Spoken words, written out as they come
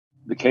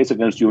the case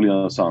against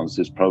Julian Assange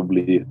is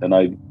probably, and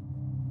I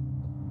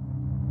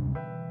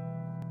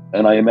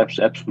am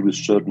absolutely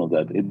certain of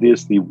that, it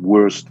is the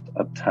worst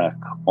attack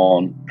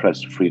on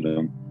press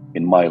freedom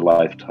in my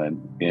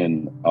lifetime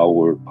in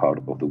our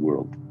part of the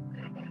world.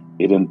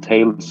 It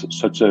entails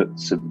such a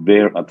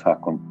severe attack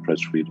on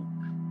press freedom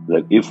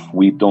that if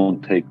we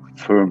don't take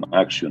firm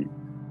action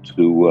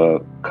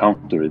to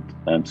counter it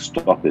and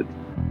stop it,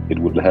 it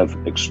will have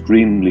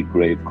extremely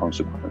grave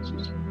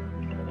consequences.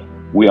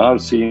 We are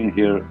seeing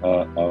here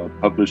a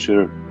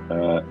publisher,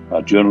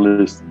 a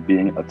journalist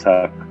being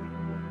attacked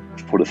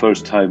for the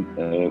first time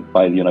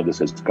by the United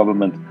States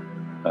government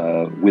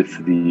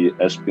with the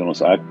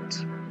Espionage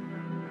Act.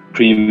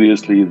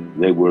 Previously,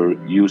 they were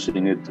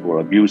using it or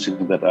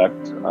abusing that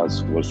act,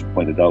 as was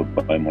pointed out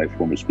by my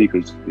former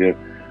speakers here,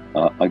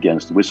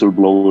 against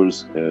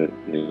whistleblowers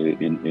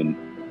in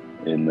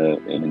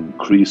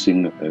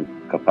increasing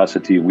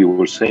capacity. We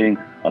were saying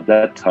at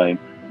that time,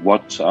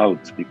 watch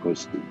out,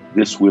 because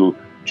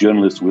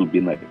journalists will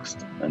be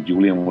next. And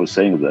Julian was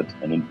saying that,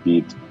 and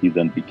indeed he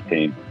then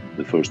became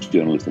the first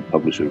journalist and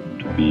publisher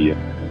to be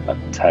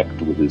attacked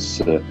with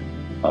this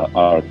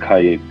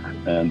archaic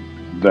and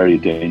very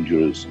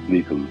dangerous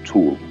legal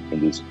tool in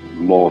this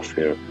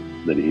lawfare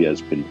that he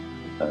has been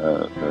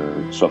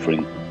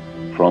suffering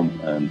from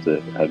and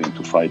having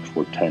to fight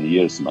for 10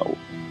 years now,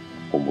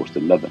 almost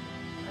 11.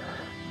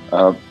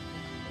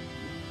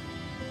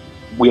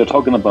 We are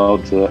talking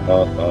about a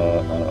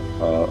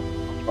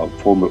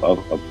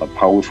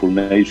powerful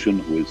nation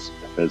who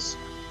has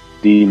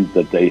deemed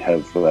that they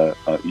have a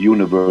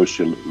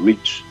universal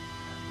reach.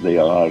 They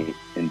are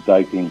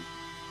indicting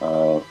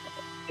a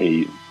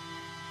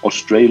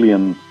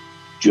Australian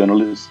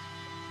journalist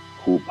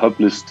who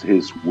published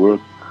his work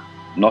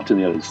not in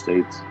the United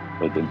States,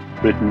 but in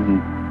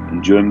Britain,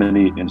 in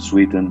Germany, in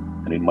Sweden,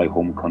 and in my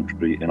home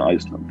country, in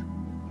Iceland.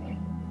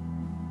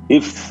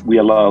 If we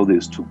allow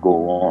this to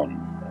go on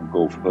and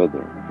go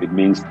further, it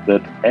means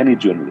that any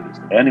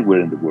journalist anywhere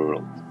in the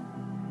world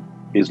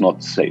is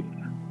not safe.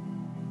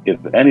 If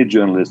any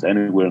journalist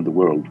anywhere in the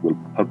world will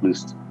publish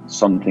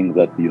something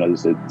that the United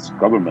States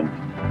government,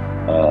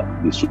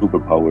 the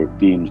superpower,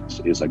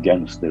 deems is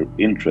against their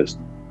interest,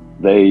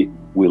 they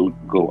will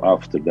go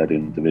after that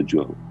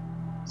individual,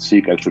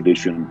 seek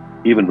extradition,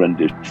 even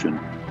rendition,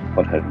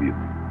 what have you.